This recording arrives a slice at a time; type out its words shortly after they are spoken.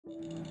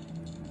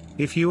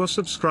If you are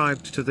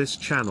subscribed to this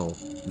channel,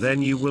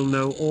 then you will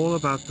know all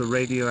about the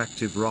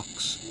radioactive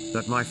rocks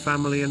that my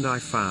family and I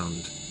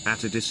found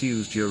at a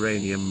disused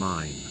uranium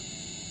mine.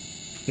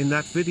 In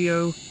that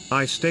video,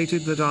 I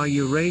stated that our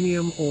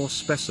uranium ore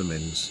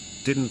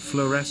specimens didn't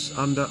fluoresce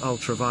under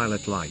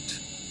ultraviolet light.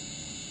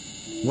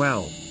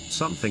 Well,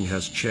 something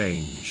has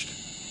changed.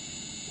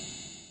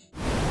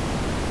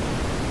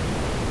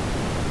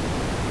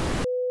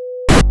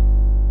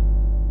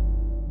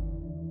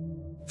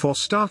 For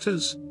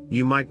starters,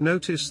 you might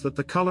notice that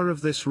the color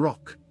of this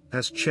rock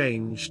has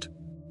changed,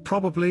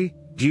 probably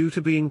due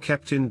to being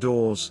kept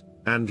indoors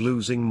and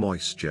losing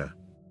moisture.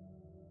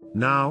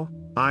 Now,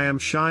 I am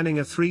shining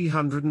a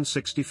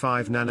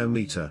 365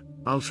 nanometer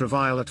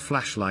ultraviolet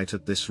flashlight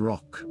at this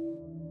rock.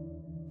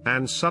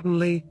 And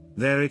suddenly,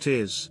 there it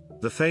is,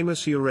 the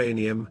famous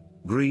uranium,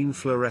 green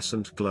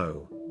fluorescent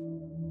glow.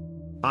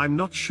 I'm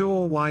not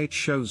sure why it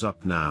shows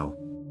up now.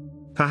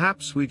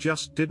 Perhaps we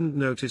just didn't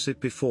notice it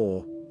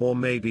before, or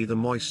maybe the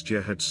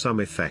moisture had some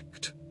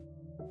effect.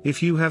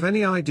 If you have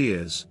any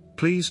ideas,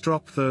 please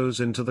drop those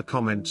into the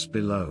comments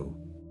below.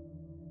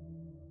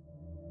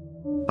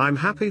 I'm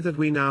happy that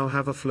we now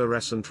have a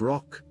fluorescent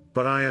rock,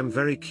 but I am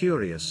very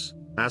curious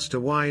as to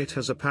why it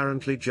has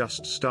apparently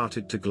just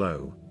started to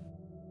glow.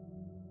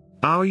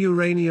 Our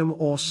uranium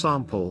ore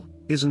sample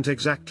isn't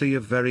exactly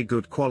of very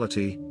good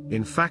quality.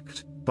 In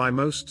fact, by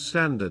most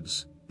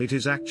standards, it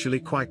is actually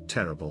quite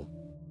terrible,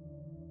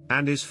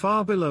 and is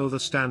far below the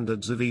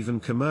standards of even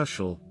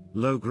commercial,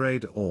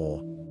 low-grade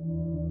ore.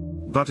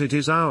 But it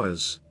is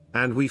ours,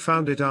 and we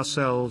found it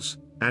ourselves,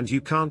 and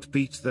you can't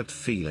beat that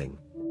feeling.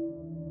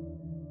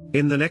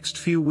 In the next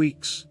few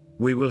weeks,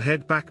 we will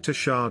head back to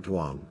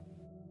Shardwan.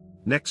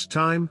 Next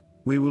time,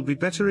 we will be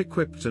better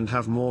equipped and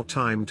have more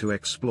time to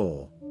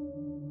explore.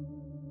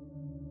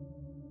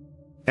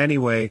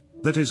 Anyway,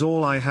 that is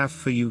all I have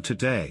for you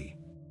today.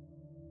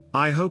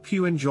 I hope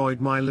you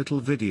enjoyed my little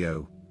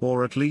video,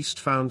 or at least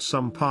found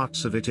some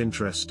parts of it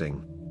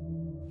interesting.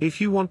 If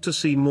you want to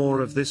see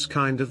more of this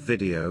kind of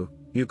video,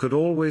 you could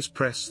always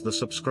press the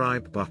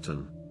subscribe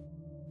button.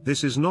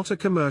 This is not a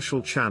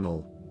commercial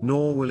channel,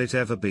 nor will it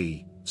ever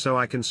be, so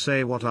I can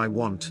say what I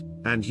want,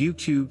 and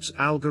YouTube's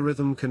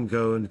algorithm can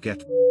go and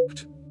get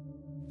f***ed.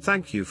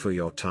 Thank you for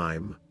your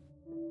time.